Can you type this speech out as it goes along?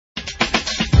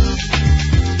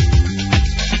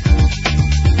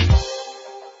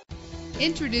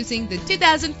Introducing the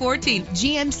 2014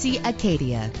 GMC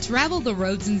Acadia. Travel the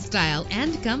roads in style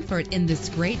and comfort in this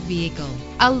great vehicle.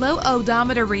 A low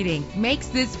odometer reading makes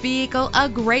this vehicle a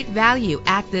great value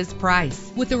at this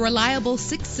price. With a reliable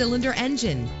 6-cylinder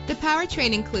engine, the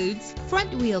powertrain includes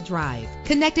front-wheel drive,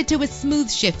 connected to a smooth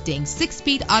shifting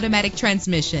 6-speed automatic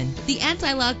transmission. The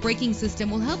anti-lock braking system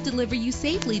will help deliver you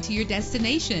safely to your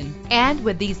destination. And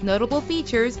with these notable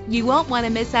features, you won't want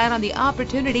to miss out on the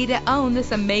opportunity to own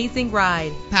this amazing ride.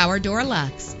 Power door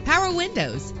locks, power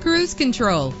windows, cruise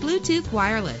control, Bluetooth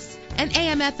wireless, an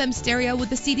AM/FM stereo with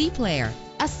a CD player,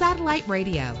 a satellite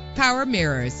radio, power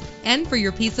mirrors. And for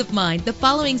your peace of mind, the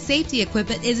following safety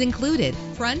equipment is included: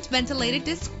 front ventilated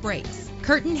disc brakes,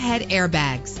 curtain head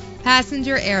airbags,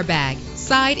 passenger airbag,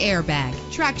 side airbag,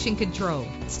 traction control,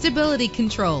 stability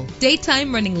control,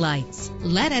 daytime running lights.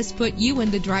 Let us put you in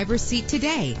the driver's seat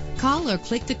today. Call or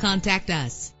click to contact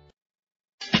us.